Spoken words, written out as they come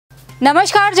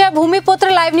नमस्कार, जय भूमिपुत्र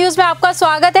live news में आपका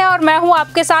स्वागत है और मैं हूं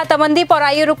आपके साथ अमनदीप। और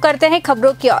आइए रुक करते हैं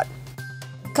खबरों की ओर।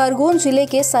 खरगोन जिले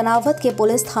के सनावत के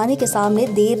पुलिस थाने के सामने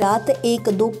देर रात एक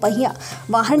दोपहिया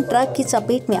वाहन ट्रक की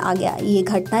चपेट में आ गया। ये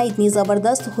घटना इतनी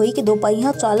जबरदस्त हुई कि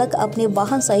दोपहिया चालक अपने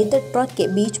वाहन सहित ट्रक के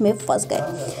बीच में फंस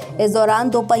गए। इस दौरान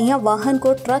दोपहिया वाहन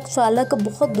को ट्रक चालक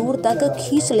बहुत दूर तक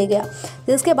खींच ले गया,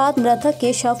 जिसके बाद मृतक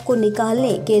के शव को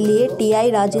निकालने के लिए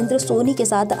टीआई राजेंद्र सोनी के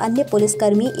साथ अन्य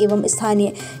पुलिसकर्मी एवं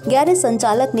स्थानीय गैरेज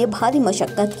संचालक ने भारी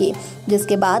मशक्कत की,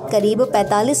 जिसके बाद करीब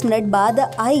 45 मिनट बाद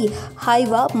आई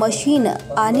हाईवा मशीन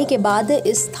आने के बाद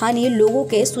स्थानीय लोगों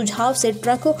के सुझाव से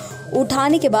ट्रक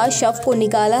उठाने के बाद शव को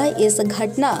निकाला। इस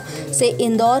घटना से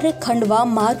इंदौर खंडवा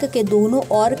मार्ग के दोनों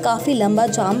ओर काफी लंबा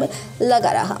जाम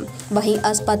लगा रहा। वहीं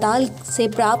अस्पताल से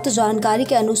प्राप्त जानकारी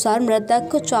के अनुसार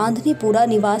मृतक चांदनीपुरा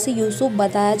निवासी यूसुफ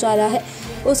बताया जा रहा है।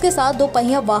 उसके साथ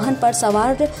दोपहिया वाहन पर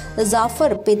सवार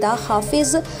जाफर पिता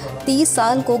हाफिज 30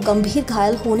 साल को गंभीर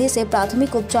घायल होने से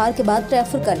प्राथमिक उपचार के बाद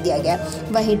रेफर कर दिया गया।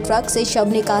 वहीं ट्रक से शव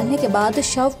निकालने के बाद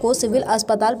शव को सिविल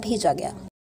अस्पताल भेजा गया।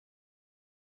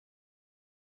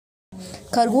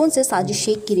 खरगोन से साजिश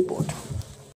शेख की रिपोर्ट।